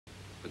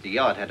but the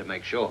yard had to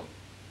make sure.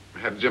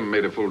 Had Jim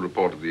made a full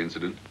report of the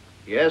incident?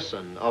 Yes,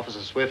 and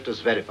Officer Swift has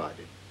verified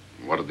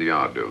it. What did the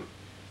yard do?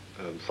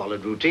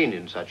 Followed routine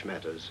in such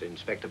matters.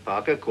 Inspector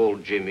Parker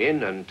called Jim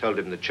in and told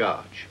him the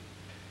charge.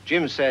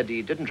 Jim said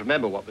he didn't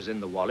remember what was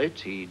in the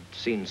wallet. He'd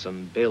seen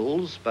some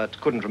bills, but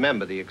couldn't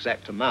remember the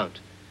exact amount.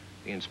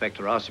 The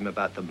inspector asked him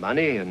about the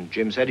money, and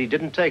Jim said he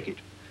didn't take it.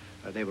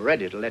 They were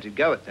ready to let it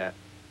go at that.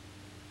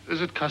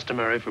 Is it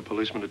customary for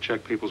policemen to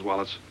check people's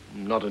wallets?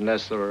 Not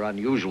unless there are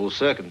unusual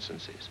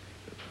circumstances.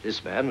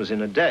 This man was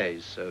in a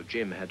daze, so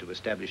Jim had to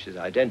establish his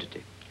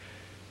identity.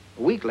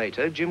 A week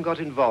later, Jim got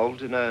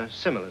involved in a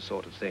similar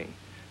sort of thing.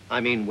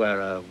 I mean, where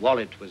a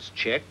wallet was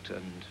checked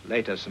and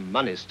later some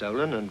money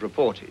stolen and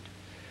reported.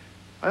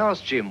 I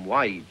asked Jim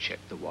why he'd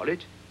checked the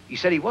wallet. He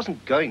said he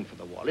wasn't going for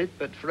the wallet,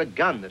 but for a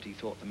gun that he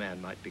thought the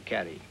man might be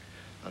carrying.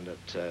 And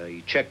that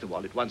he checked the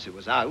wallet once it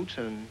was out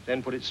and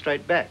then put it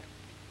straight back.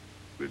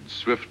 Did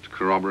Swift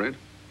corroborate?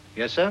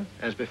 Yes, sir,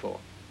 as before.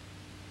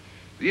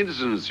 The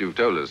incidents you've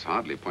told us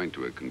hardly point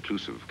to a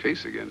conclusive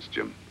case against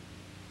Jim.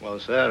 Well,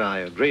 sir, I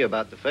agree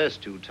about the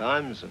first 2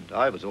 times, and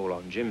I was all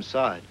on Jim's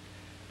side.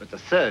 But the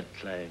third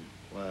claim,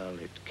 well,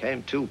 it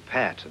came too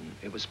pat, and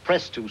it was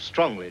pressed too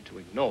strongly to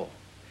ignore.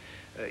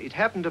 It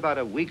happened about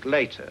a week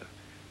later,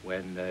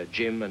 when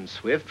Jim and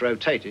Swift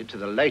rotated to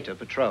the later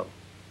patrol.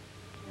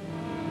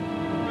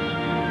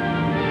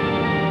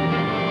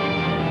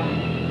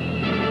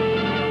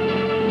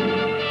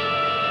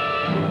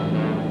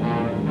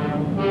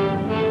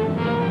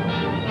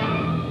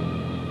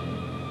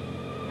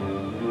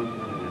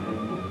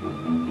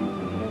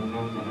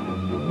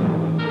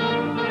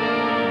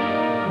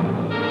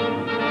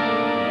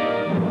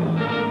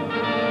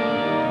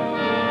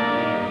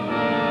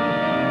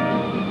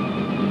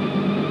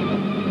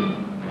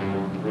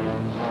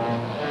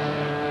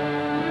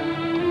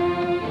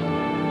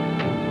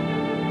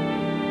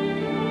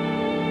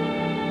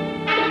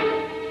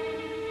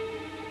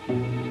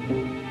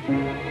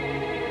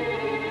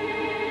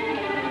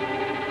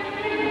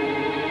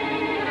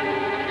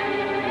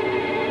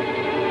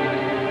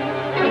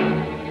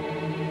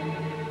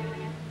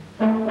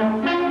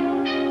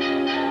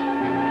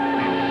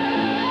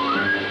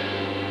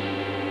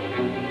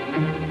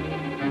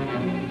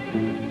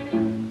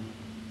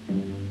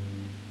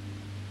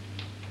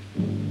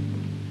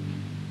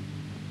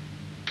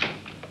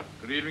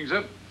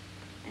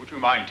 Would you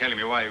mind telling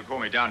me why you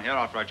called me down here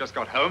after I just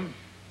got home?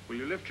 Well,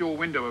 you left your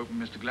window open,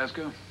 Mr.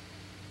 Glasgow.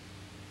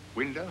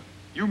 Window?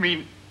 You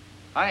mean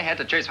I had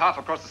to chase half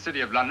across the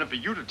city of London for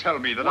you to tell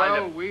me that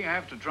Well, we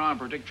have to try and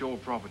protect your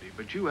property,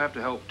 but you have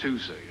to help too,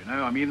 sir, you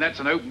know. I mean, that's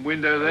an open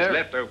window there. It was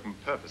left open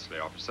purposely,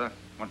 officer.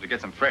 Wanted to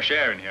get some fresh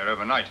air in here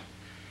overnight.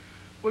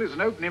 Well, it's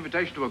an open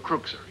invitation to a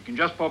crook, sir. You can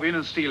just pop in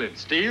and steal it.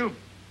 Steal?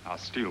 I'll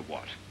steal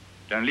what?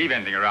 Don't leave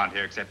anything around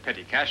here except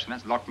petty cash, and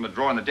that's locked in the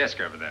drawer in the desk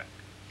over there.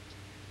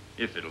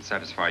 If it'll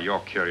satisfy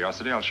your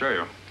curiosity, I'll show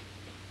you.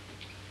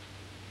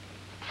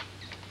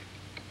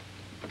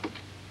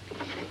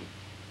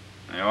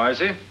 There I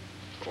see.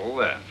 All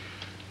there.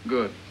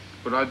 Good.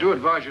 But I do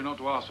advise you not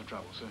to ask for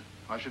trouble, sir.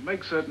 I should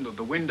make certain that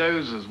the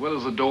windows as well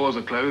as the doors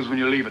are closed when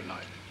you leave at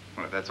night.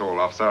 Well, if that's all,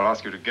 officer, I'll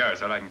ask you to go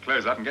so that I can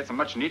close up and get some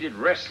much-needed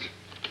rest.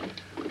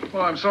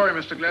 Well, I'm sorry,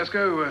 Mr.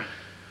 Glasgow,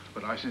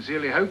 but I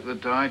sincerely hope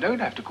that I don't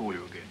have to call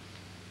you again.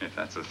 If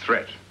that's a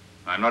threat,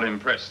 I'm not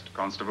impressed,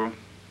 Constable.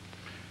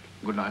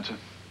 Good night, sir.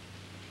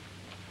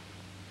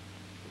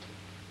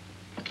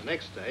 The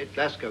next day,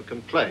 Glasgow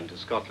complained to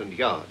Scotland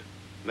Yard,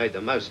 made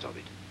the most of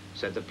it,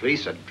 said the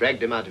police had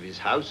dragged him out of his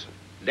house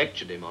and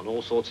lectured him on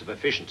all sorts of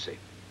efficiency.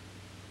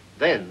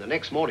 Then, the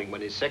next morning,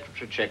 when his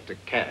secretary checked the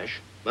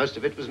cash, most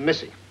of it was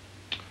missing.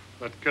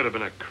 That could have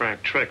been a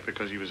crank trick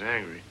because he was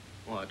angry.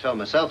 Well, I told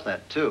myself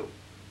that, too.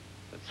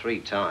 But 3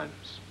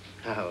 times.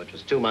 Oh, it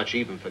was too much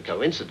even for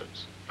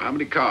coincidence. How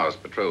many cars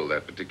patrol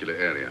that particular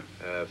area?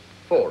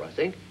 4, I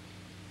think.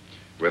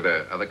 Were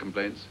there other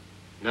complaints?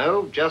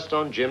 No, just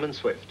on Jim and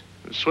Swift.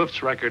 Is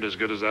Swift's record as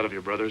good as that of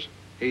your brother's?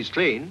 He's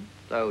clean,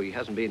 though he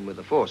hasn't been with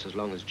the force as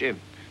long as Jim.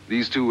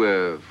 These two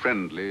were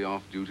friendly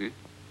off-duty?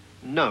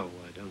 No,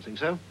 I don't think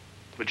so.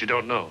 But you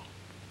don't know?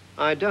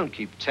 I don't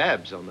keep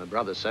tabs on my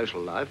brother's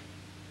social life.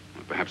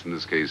 Well, perhaps in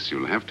this case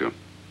you'll have to.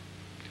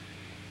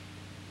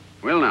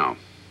 Well, now.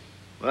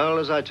 Well,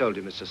 as I told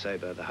you, Mr.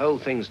 Saber, the whole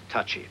thing's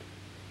touchy.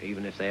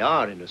 Even if they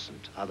are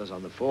innocent, others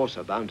on the force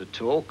are bound to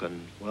talk,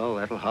 and, well,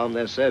 that'll harm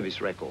their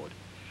service record.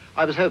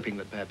 I was hoping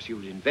that perhaps you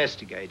would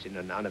investigate in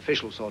an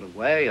unofficial sort of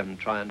way and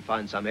try and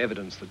find some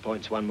evidence that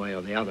points one way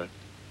or the other.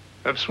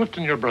 Have Swift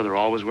and your brother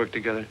always worked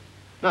together?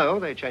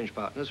 No, they change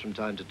partners from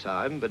time to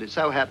time, but it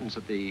so happens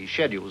that the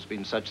schedule's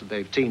been such that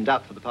they've teamed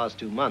up for the past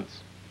 2 months.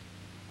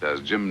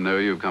 Does Jim know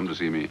you've come to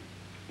see me?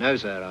 No,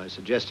 sir, I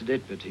suggested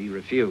it, but he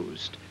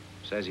refused.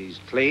 Says he's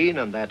clean,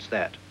 and that's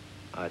that.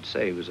 I'd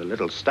say he was a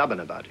little stubborn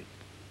about it.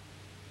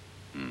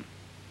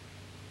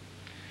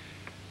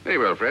 Very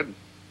well, Fred.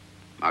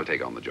 I'll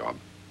take on the job.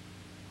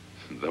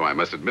 Though I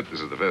must admit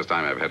this is the first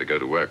time I've had to go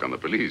to work on the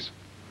police.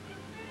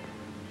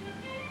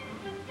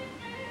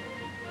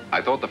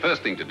 I thought the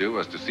first thing to do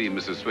was to see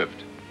Mrs.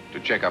 Swift, to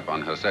check up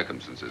on her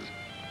circumstances.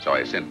 So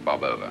I sent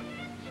Bob over.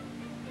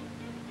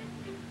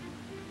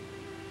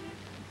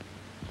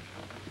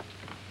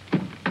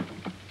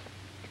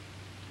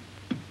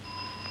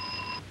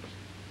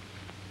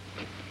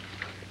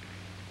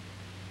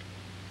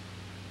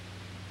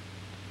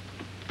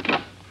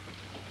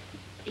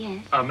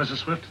 Yes, Mrs.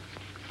 Swift,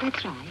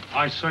 that's right.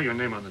 I saw your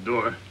name on the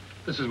door.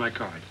 This is my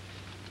card.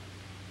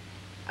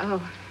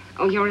 Oh,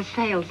 you're a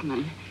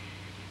salesman.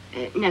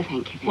 No,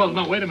 thank you. Well,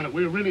 no, wait a minute.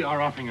 We really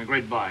are offering a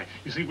great buy.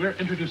 You see, we're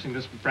introducing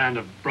this brand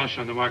of brush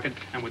on the market,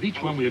 and with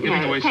each one we are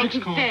giving away thank 6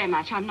 you cones. very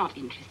much. I'm not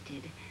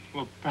interested.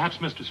 Well, perhaps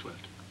Mr.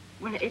 Swift.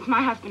 Well, it's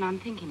my husband I'm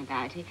thinking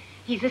about.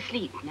 He's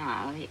asleep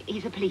now.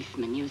 He's a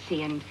policeman, you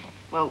see, and,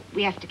 well,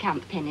 we have to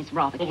count the pennies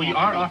rather Well, we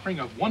carefully. are offering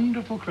a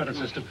wonderful credit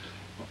system.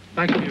 Well,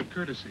 thank you for your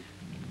courtesy.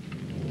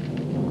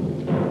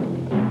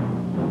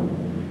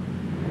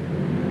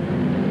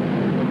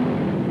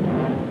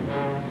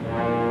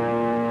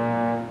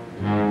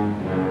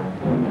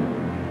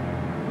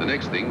 The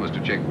next thing was to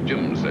check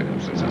Jim's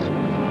circumstances.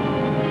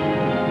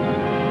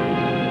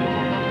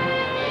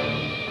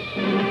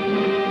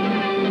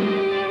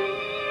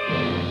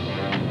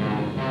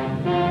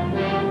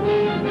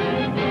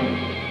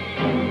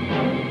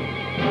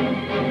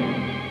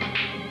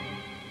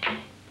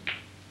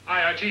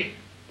 Hi, Archie.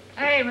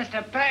 Hey,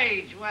 Mr.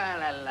 Page. Well,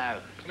 hello.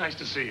 Nice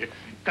to see you.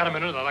 Got a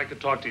minute? I'd like to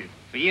talk to you.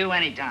 For you,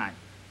 anytime.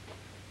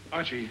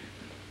 Archie,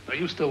 are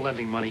you still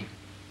lending money?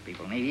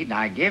 People need,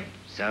 I give,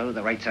 so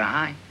the rates are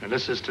high. And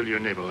this is still your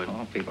neighborhood.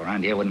 Oh, people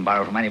around here wouldn't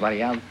borrow from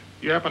anybody else.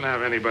 You happen to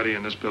have anybody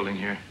in this building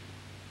here?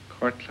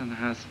 Cortlandt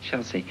House,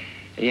 Chelsea.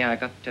 Yeah, I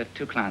got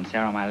 2 clients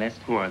there on my list.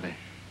 Who are they?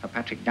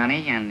 Patrick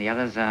Dunny, and the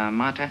other's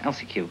Marta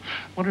LCQ.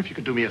 Wonder if you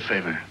could do me a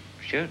favor.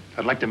 Sure.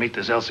 I'd like to meet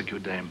this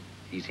LCQ dame.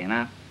 Easy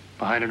enough.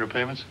 Behind in her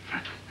payments?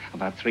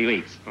 About 3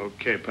 weeks.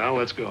 Okay, pal,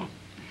 let's go.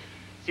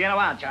 See you in a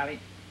while, Charlie.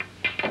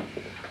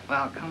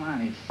 Well, come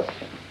on, it's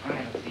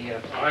right up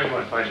here. I'm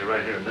going to find you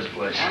right here in this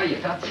place. Oh, you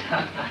thought so?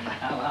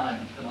 Well,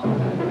 it's been a long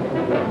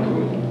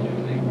time.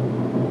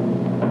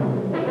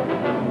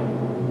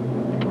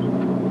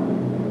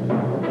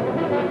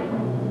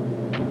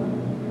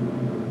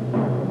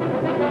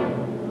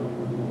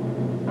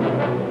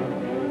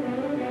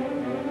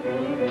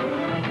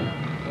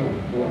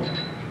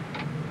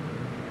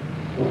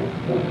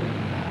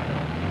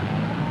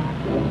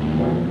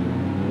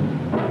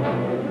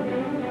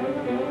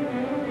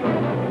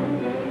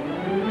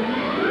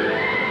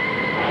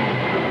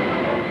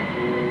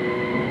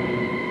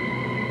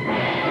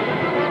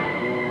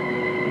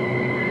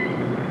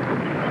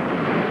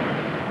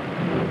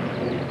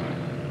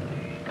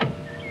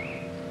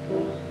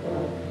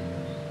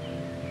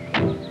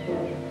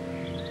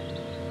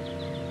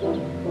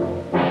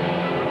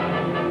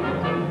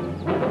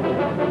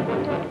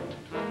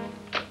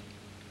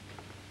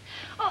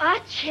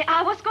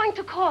 I was going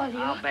to call you.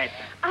 I'll bet.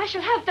 I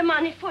shall have the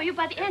money for you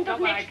by the end of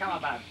Don't worry, next come week.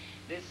 about.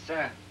 This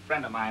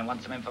friend of mine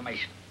wants some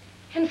information.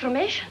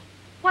 Information?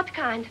 What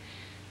kind?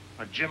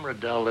 Jim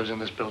Riddell lives in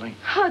this building.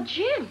 Oh,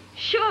 Jim.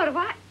 Sure,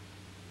 why?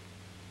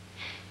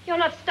 You're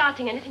not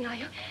starting anything, are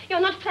you? You're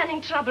not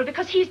planning trouble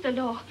because he's the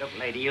law. Look,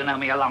 lady, you know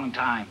me a long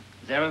time.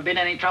 Has there ever been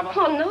any trouble?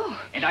 Oh, no.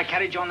 And I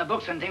carried you on the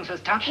books when things was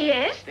tough?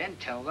 Yes? Then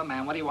tell the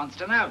man what he wants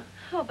to know.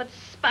 Oh, but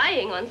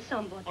spying on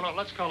somebody. Oh, no,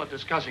 let's call it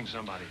discussing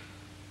somebody.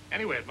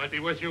 Anyway, it might be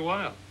worth your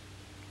while.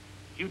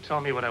 You tell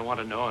me what I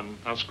want to know, and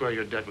I'll square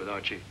your debt with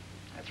Archie.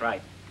 That's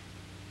right.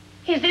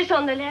 Is this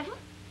on the level?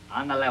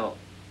 On the level.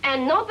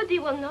 And nobody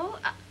will know?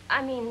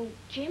 I mean,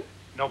 Jim?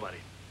 Nobody.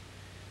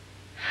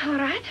 All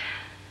right.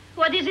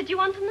 What is it you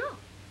want to know?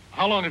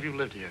 How long have you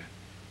lived here?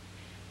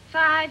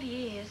 5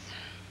 years.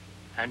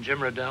 And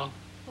Jim Riddell?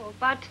 Oh,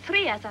 about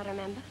 3, as I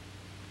remember.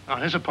 Now,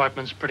 his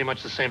apartment's pretty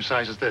much the same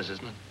size as this,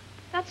 isn't it?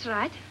 That's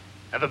right.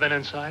 Ever been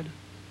inside?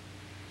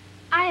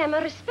 I am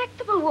a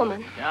respectable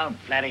woman. Don't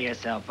flatter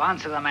yourself.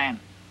 Answer the man.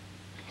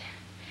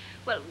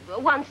 Well,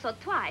 once or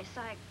twice.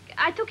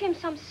 I took him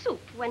some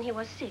soup when he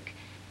was sick.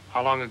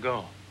 How long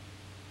ago?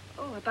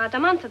 Oh, about a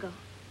month ago.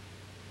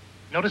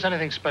 Notice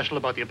anything special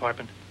about the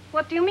apartment?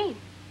 What do you mean?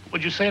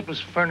 Would you say it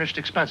was furnished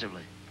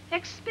expensively?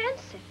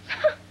 Expensive?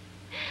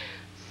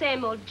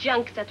 Same old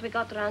junk that we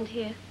got around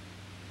here.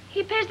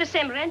 He pays the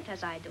same rent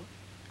as I do.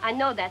 I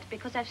know that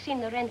because I've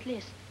seen the rent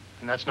list.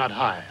 And that's not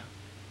high.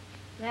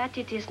 That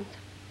it isn't.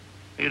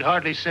 You'd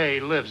hardly say he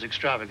lives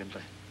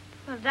extravagantly.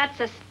 Well, that's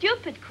a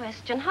stupid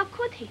question. How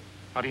could he?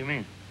 How do you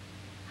mean?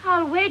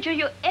 I'll wager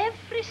you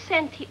every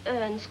cent he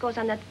earns goes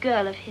on that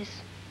girl of his.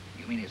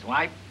 You mean his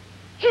wife?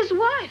 His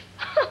wife?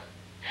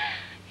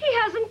 He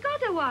hasn't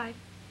got a wife.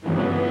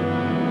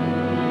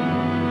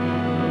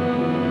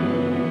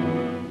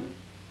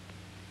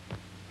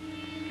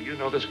 Do you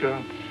know this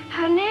girl?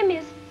 Her name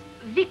is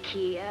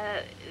Vicky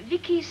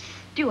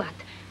Stewart.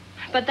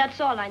 But that's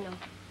all I know.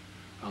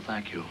 Oh,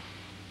 thank you.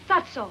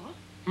 That's all?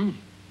 Hmm.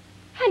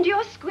 And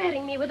you're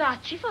squaring me with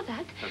Archie for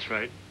that? That's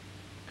right.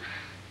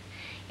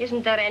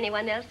 Isn't there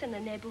anyone else in the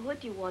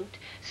neighborhood you want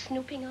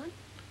snooping on?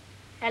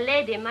 A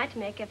lady might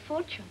make a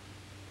fortune.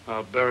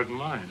 I'll bear it in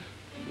mind.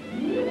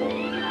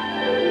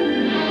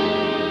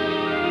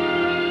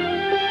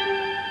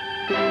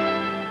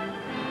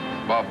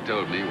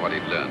 told me what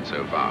he'd learned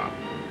so far.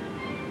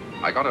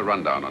 I got a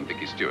rundown on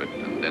Vicky Stewart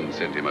and then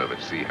sent him over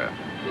to see her.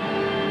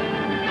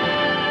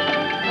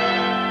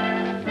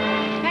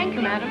 Thank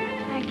you, madam.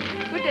 Thank you.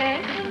 Good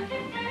day.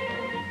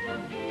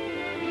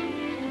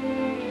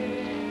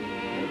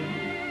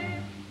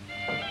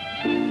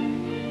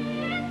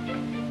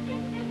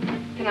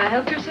 Can I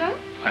help you, sir?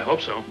 I hope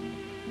so.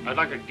 I'd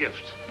like a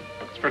gift.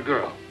 It's for a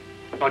girl.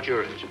 About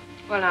your age.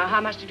 Well, now, how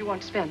much did you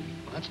want to spend?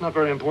 Well, that's not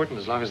very important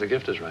as long as the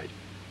gift is right.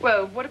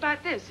 Well, what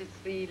about this? It's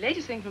the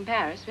latest thing from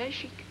Paris. Very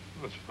chic.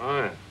 That's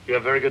fine. You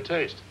have very good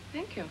taste.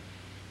 Thank you.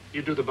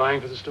 You do the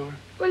buying for the store?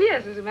 Well,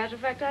 yes, as a matter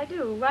of fact, I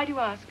do. Why do you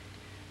ask?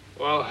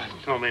 Well, I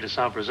don't mean to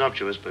sound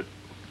presumptuous, but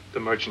the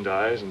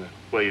merchandise and the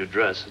way you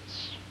dress,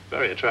 it's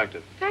very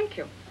attractive. Thank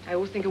you. I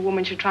always think a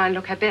woman should try and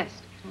look her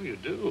best. Oh, you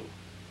do?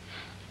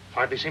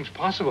 Hardly seems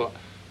possible.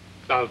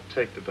 I'll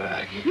take the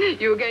bag.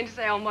 You were going to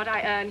say on what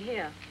I earn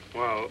here.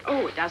 Well...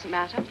 Oh, it doesn't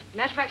matter.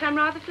 Matter of fact, I'm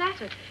rather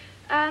flattered.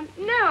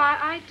 No,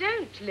 I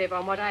don't live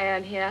on what I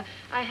earn here.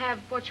 I have,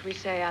 what should we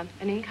say, an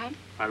income.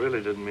 I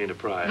really didn't mean to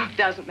pry. Oh, it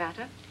doesn't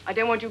matter. I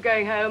don't want you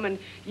going home and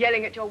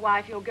yelling at your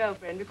wife, your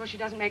girlfriend, because she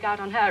doesn't make out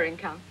on her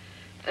income.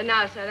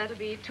 Now, sir, that'll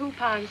be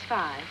 £2.5.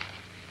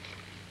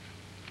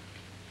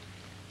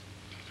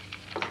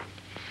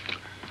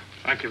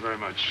 Thank you very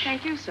much.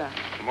 Thank you, sir.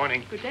 Good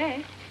morning. Good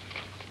day.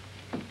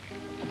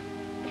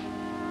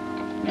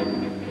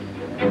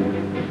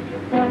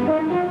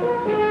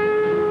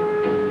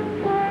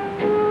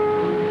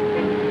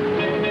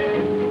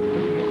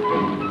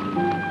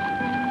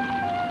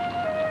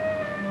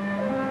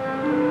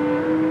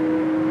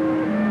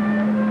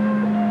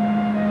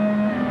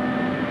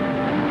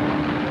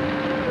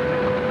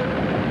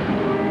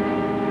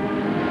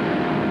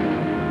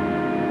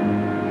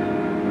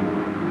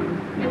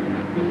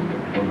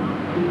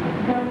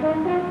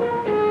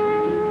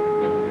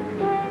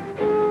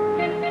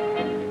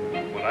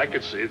 I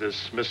could see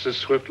this Mrs.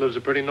 Swift lives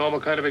a pretty normal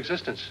kind of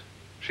existence.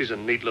 She's a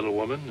neat little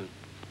woman.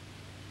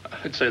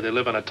 I'd say they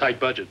live on a tight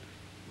budget.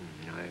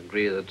 I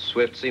agree that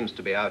Swift seems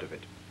to be out of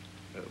it.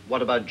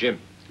 What about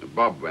Jim?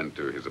 Bob went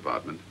to his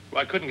apartment.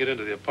 Well, I couldn't get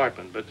into the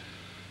apartment, but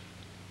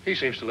he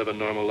seems to live a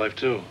normal life,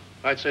 too.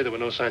 I'd say there were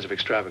no signs of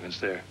extravagance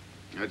there.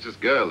 It's this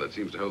girl that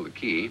seems to hold the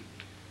key.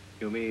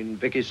 You mean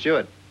Vicky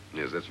Stewart?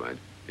 Yes, that's right.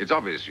 It's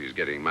obvious she's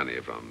getting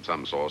money from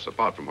some source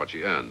apart from what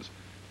she earns.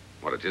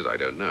 What it is, I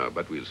don't know,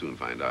 but we'll soon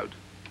find out.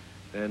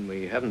 Then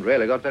we haven't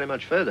really got very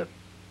much further.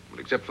 Well,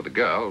 except for the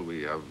girl,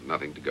 we have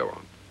nothing to go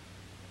on.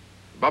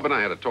 Bob and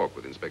I had a talk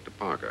with Inspector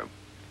Parker.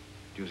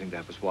 Do you think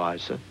that was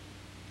wise, sir?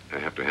 I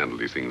have to handle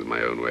these things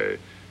my own way.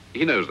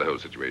 He knows the whole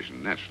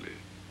situation, naturally.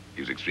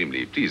 He was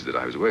extremely pleased that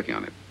I was working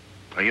on it.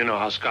 Well, you know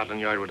how Scotland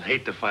Yard would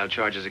hate to file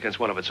charges against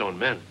one of its own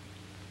men.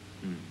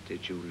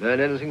 Did you learn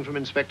anything from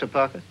Inspector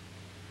Parker?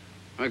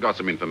 I got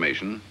some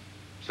information.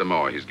 Some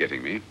more he's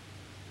getting me.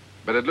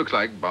 But it looks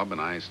like Bob and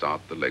I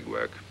start the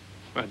legwork.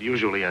 Well, it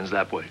usually ends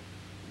that way.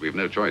 We've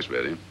no choice,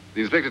 really.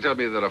 The inspector told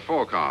me there are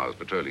 4 cars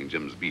patrolling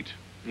Jim's beat.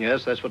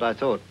 Yes, that's what I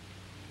thought.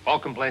 All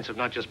complaints have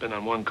not just been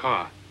on one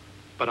car,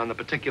 but on the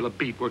particular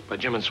beat worked by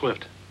Jim and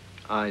Swift.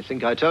 I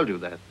think I told you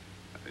that.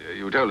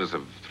 You told us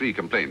of 3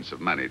 complaints of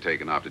money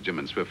taken after Jim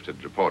and Swift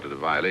had reported a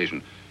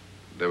violation.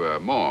 There were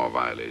more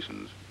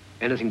violations.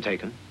 Anything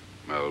taken?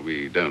 Well,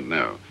 we don't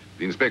know.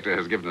 The inspector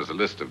has given us a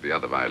list of the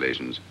other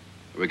violations.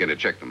 We're going to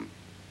check them.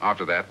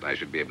 After that, I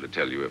should be able to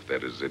tell you if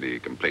there is any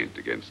complaint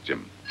against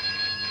Jim.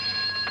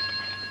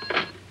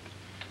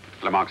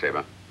 Hello, Mark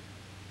Saber.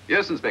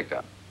 Yes,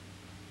 Inspector.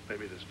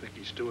 Maybe this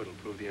Vicky Stewart will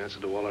prove the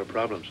answer to all our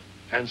problems.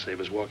 And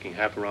Saber's walking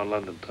half around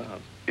London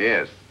town.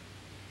 Yes.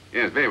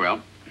 Yes, very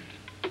well.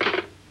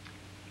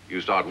 You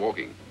start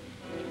walking.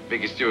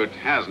 Vicky Stewart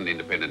has an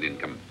independent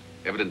income,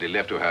 evidently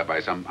left to her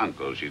by some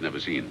uncle she's never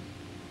seen.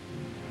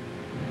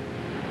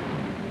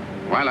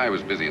 While I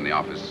was busy in the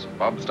office,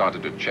 Bob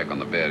started to check on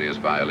the various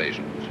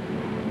violations.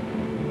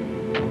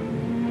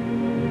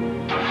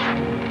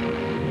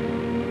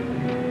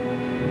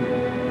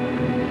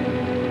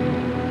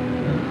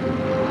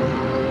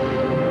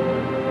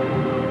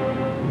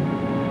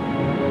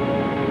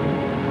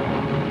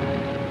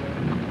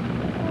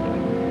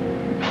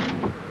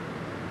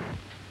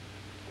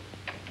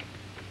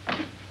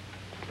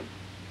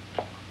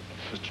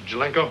 Mr.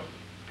 Jelenko?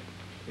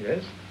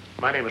 Yes?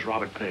 My name is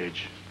Robert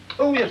Page.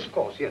 Oh, yes, of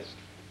course, yes.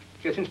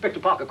 Yes, Inspector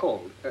Parker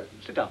called.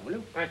 Sit down, will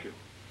you? Thank you.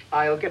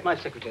 I'll get my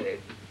secretary.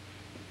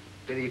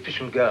 Very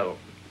efficient girl.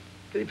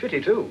 Very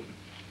pretty, too.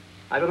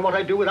 I don't know what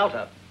I'd do without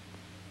her.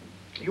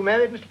 You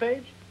married, Mr.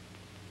 Page?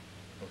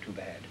 Oh, too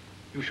bad.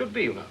 You should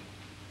be, you know.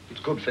 It's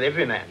good for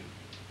every man.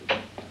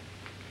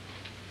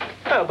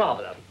 Oh,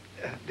 Barbara.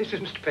 This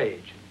is Mr.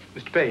 Page.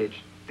 Mr.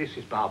 Page, this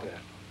is Barbara.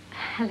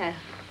 Hello.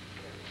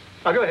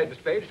 Now, go ahead,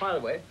 Mr. Page. Fire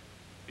away.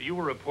 You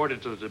were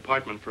reported to the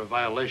department for a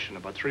violation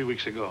about 3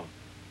 weeks ago.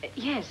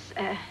 Yes,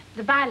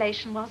 the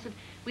violation was that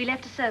we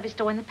left a service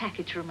door in the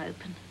package room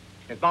open.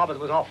 Yes, Barbara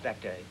was off that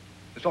day.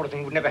 The sort of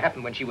thing would never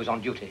happen when she was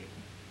on duty.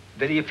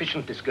 Very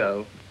efficient, this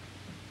girl.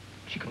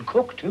 She can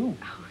cook, too.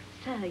 Oh,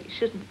 sir, you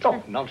shouldn't.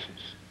 Oh,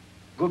 nonsense.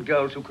 Good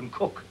girls who can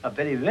cook are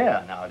very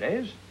rare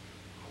nowadays.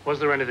 Was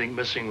there anything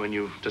missing when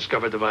you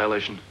discovered the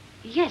violation?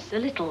 Yes, a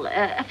little.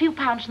 A few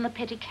pounds from the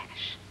petty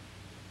cash.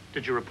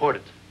 Did you report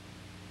it?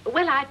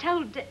 Well, I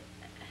told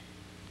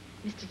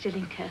Mr.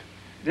 Jellinker.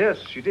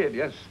 Yes, she did,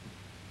 yes.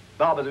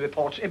 Barbara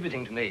reports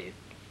everything to me.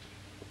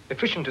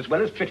 Efficient as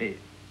well as pretty.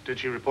 Did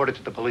she report it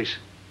to the police?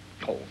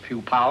 Oh, a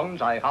few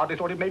pounds. I hardly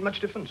thought it made much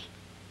difference.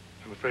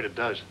 I'm afraid it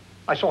does.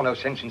 I saw no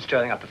sense in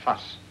stirring up the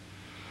fuss.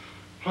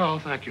 Well,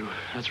 thank you.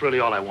 That's really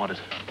all I wanted.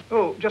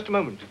 Oh, just a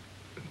moment.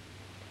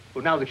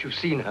 Well, now that you've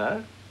seen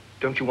her,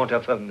 don't you want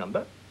her phone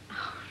number?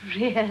 Oh,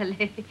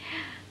 really?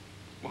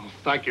 Well,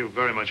 thank you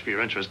very much for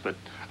your interest, but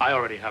I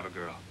already have a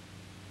girl.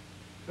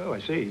 Oh, I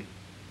see.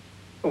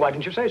 Well, why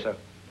didn't you say so?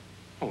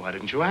 Well, why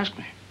didn't you ask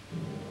me?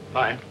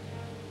 Bye.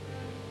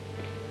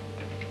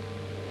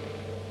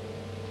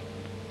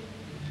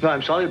 No,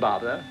 I'm sorry,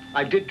 Barbara.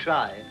 I did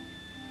try.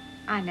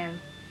 I know.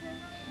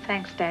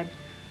 Thanks, Dad.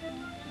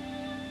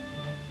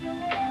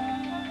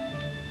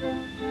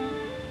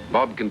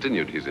 Bob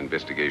continued his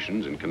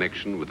investigations in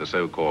connection with the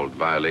so-called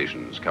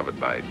violations covered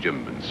by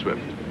Jim and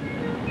Swift.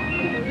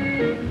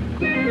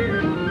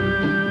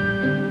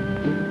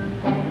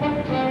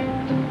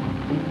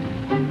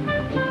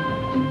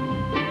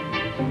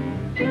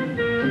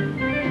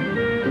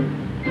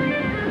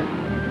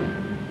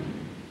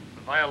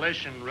 The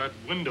violation read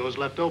windows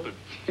left open.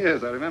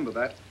 Yes, I remember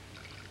that.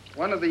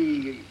 One of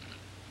the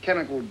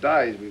chemical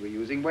dyes we were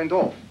using went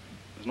off.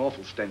 It was an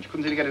awful stench.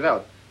 Couldn't seem to get it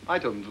out. I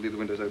told them to leave the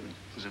windows open.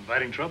 It was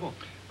inviting trouble.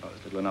 Oh,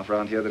 there's little enough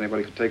around here that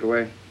anybody could take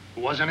away.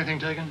 Was anything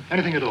taken?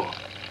 Anything at all?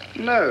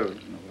 No,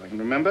 not that I can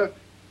remember.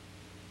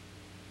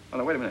 Oh,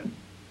 no, wait a minute.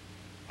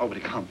 Oh, but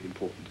it can't be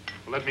important.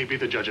 Well, let me be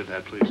the judge of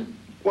that, please.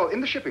 Well,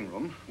 in the shipping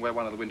room, where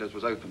one of the windows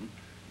was open,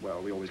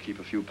 well, we always keep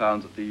a few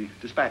pounds at the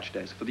dispatch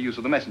desk for the use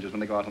of the messengers when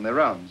they go out on their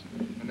rounds.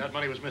 And that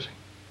money was missing?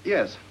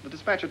 Yes, the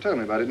dispatcher told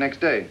me about it next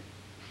day.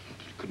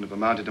 It couldn't have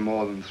amounted to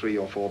more than £3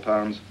 or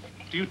 £4.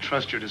 Do you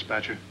trust your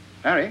dispatcher?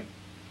 Harry,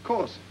 of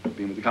course. I've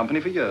been with the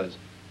company for years.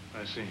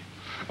 I see.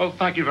 Oh,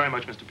 thank you very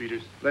much, Mr.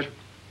 Peters. Pleasure.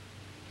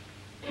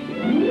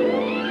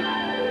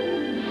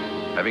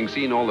 Having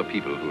seen all the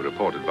people who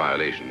reported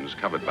violations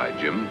covered by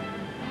Jim,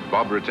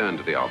 Bob returned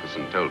to the office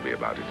and told me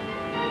about it.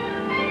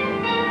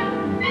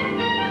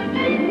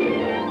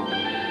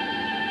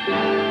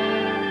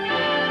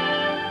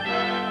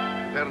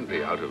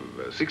 Apparently, out of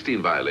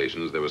 16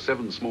 violations, there were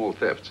 7 small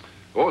thefts.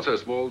 All so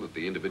small that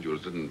the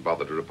individuals didn't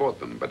bother to report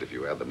them, but if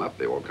you add them up,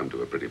 they all come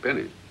to a pretty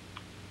penny.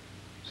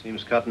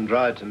 Seems cut and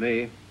dried to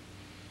me.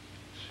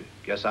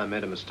 Guess I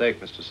made a mistake,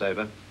 Mr.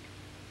 Saber.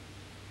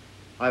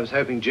 I was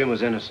hoping Jim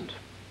was innocent.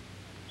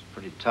 It's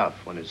pretty tough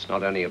when it's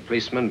not only a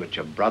policeman, but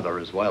your brother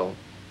as well.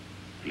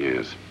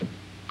 Yes.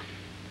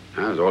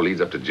 Now, it all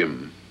leads up to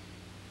Jim.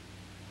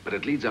 But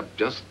it leads up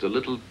just a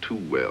little too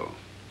well.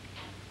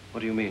 What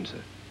do you mean,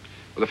 sir?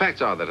 Well, the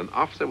facts are that an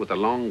officer with a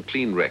long,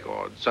 clean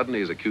record suddenly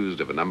is accused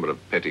of a number of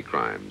petty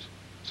crimes.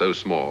 So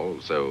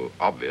small, so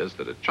obvious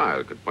that a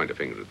child could point a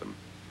finger at them.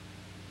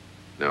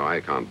 No,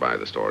 I can't buy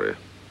the story.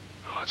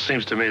 Oh, it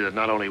seems to me that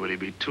not only would he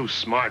be too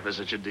smart for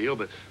such a deal,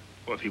 but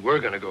well, if he were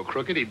going to go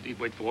crooked, he'd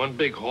wait for one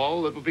big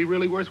haul that would be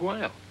really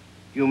worthwhile.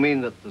 You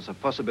mean that there's a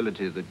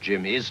possibility that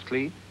Jim is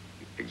clean?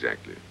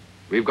 Exactly.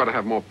 We've got to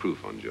have more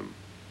proof on Jim.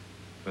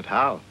 But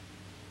how?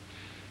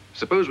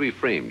 Suppose we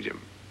frame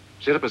Jim.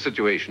 Set up a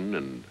situation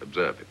and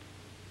observe it.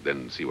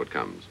 Then see what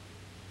comes.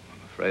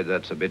 I'm afraid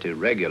that's a bit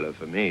irregular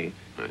for me.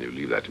 And you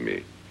leave that to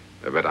me.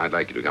 But I'd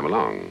like you to come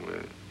along.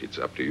 It's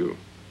up to you.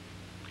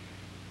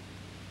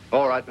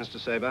 All right, Mr.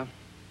 Saber.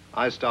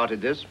 I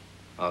started this.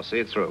 I'll see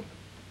it through.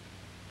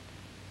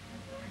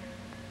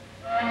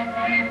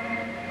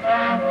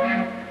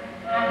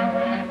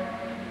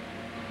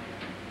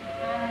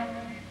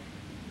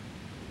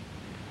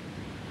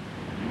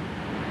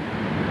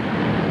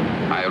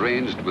 I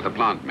arranged with the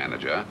plant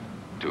manager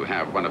to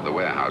have one of the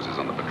warehouses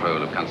on the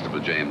patrol of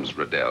Constable James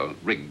Riddell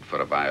rigged for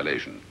a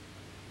violation.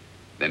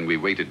 Then we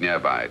waited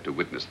nearby to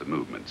witness the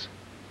movements.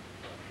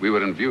 We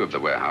were in view of the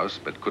warehouse,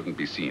 but couldn't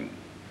be seen.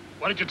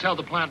 What did you tell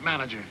the plant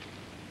manager?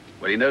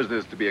 Well, he knows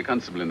there's to be a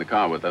constable in the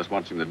car with us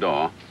watching the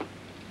door.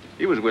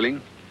 He was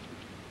willing.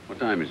 What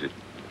time is it?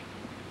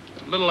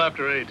 A little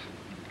after 8.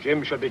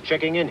 Jim should be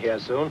checking in here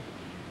soon.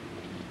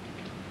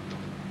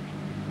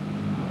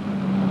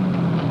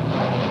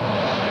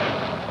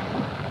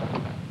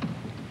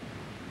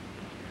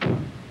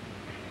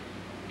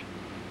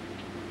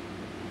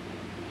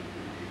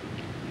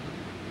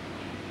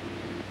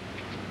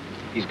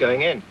 He's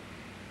going in.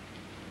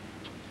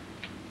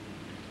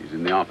 He's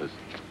in the office.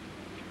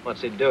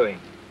 What's he doing?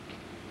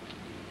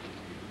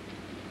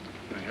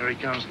 Here he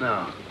comes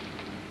now.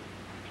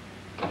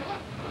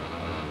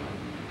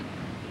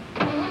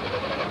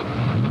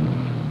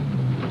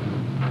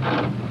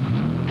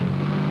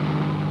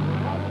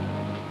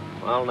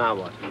 Well, now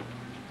what?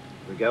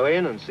 We go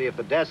in and see if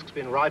the desk's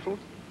been rifled?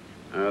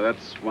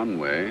 That's one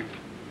way.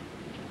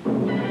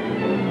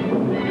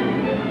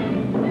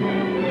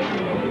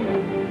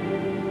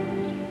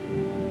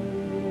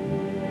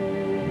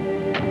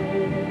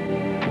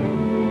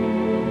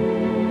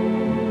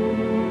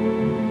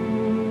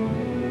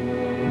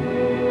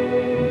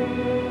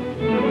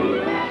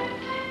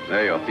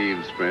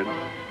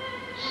 Fred.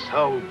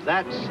 So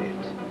that's it.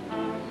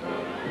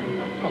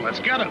 Well, let's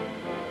get him.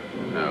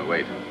 No,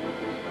 wait.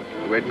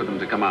 Wait for them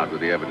to come out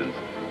with the evidence.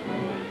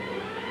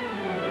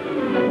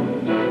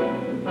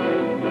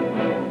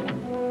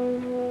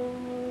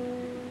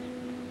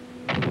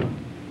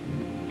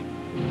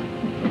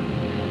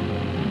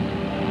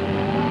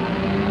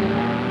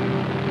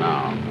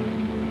 Now.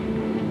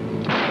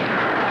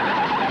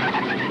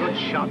 Good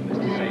shot,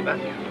 Mr. Saber.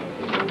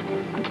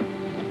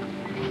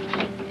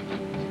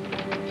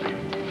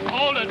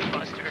 Hold it,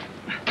 Buster.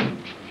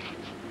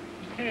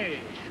 Hey.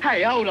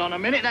 Hey, hold on a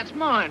minute, that's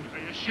mine. Are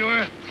you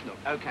sure? Look,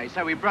 okay,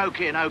 so we broke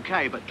in,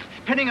 okay, but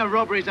pinning a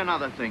robbery's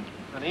another thing.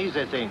 An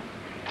easy thing.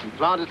 We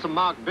planted some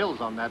marked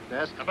bills on that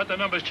desk. I bet the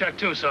number's checked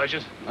too,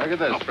 Sergeant. Look at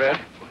this, Fred.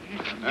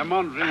 They're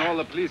monitoring all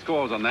the police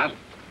calls on that.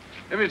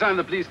 Every time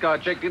the police car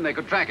checked in, they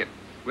could track it.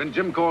 When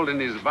Jim called in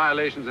his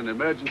violations and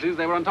emergencies,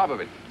 they were on top of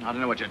it. I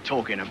don't know what you're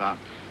talking about.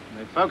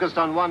 They focused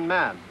on one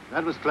man.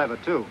 That was clever,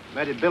 too.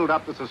 Made it build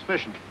up the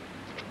suspicion.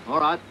 All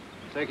right,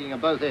 taking you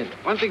both in.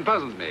 One thing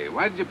puzzles me.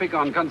 Why did you pick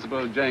on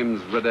Constable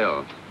James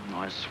Riddell?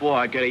 I swore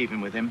I'd get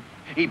even with him.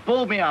 He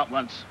pulled me out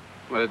once.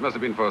 Well, it must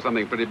have been for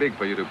something pretty big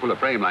for you to pull a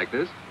frame like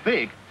this.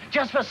 Big?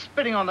 Just for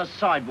spitting on the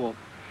sidewalk.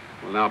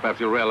 Well, now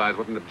perhaps you'll realize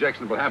what an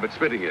objectionable habit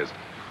spitting is.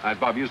 All right,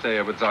 Bob, you stay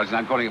over with Sergeant.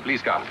 I'm calling a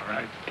police car. All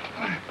right.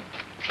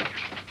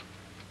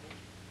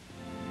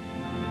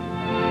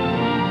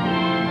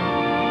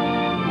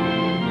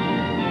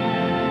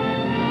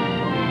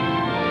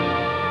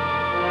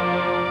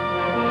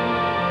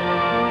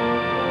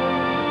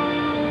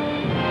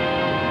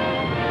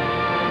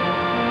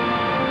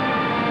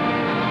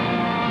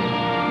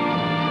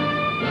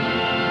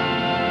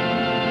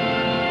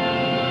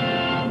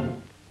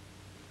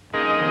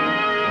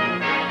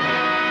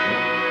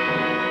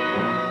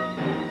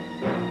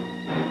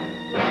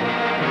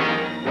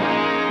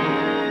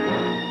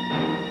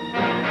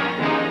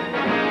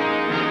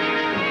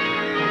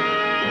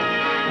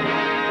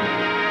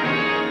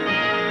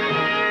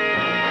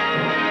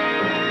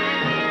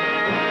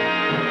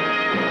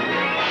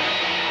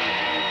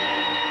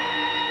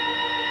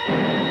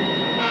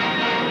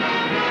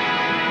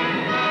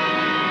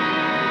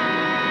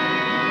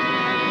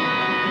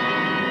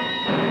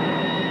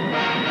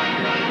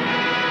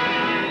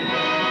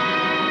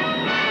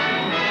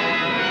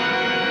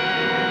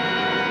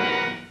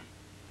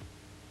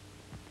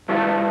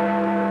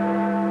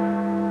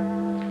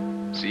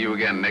 See you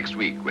again next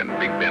week when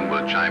Big Ben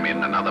will chime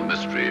in another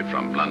mystery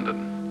from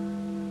London.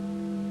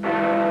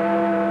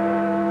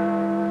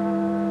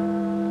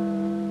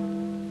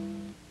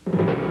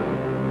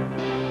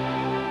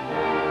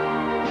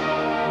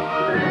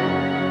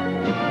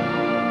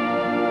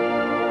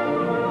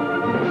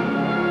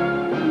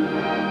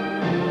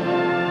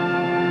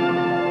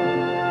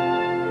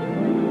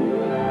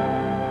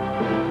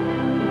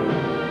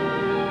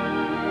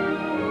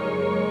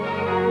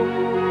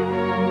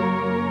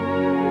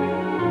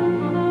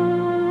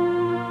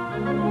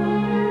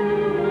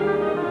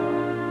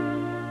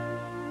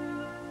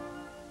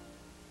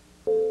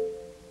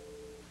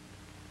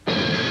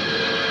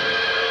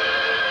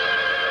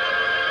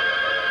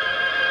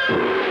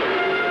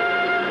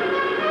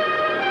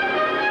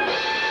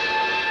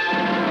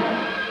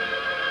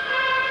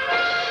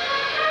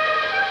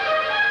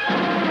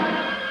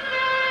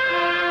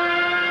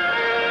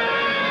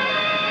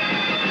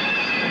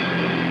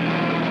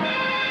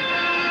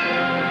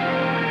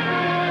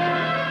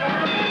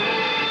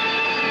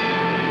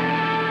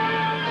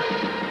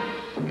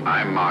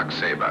 I'm Mark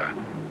Saber,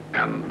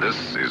 and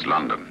this is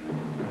London.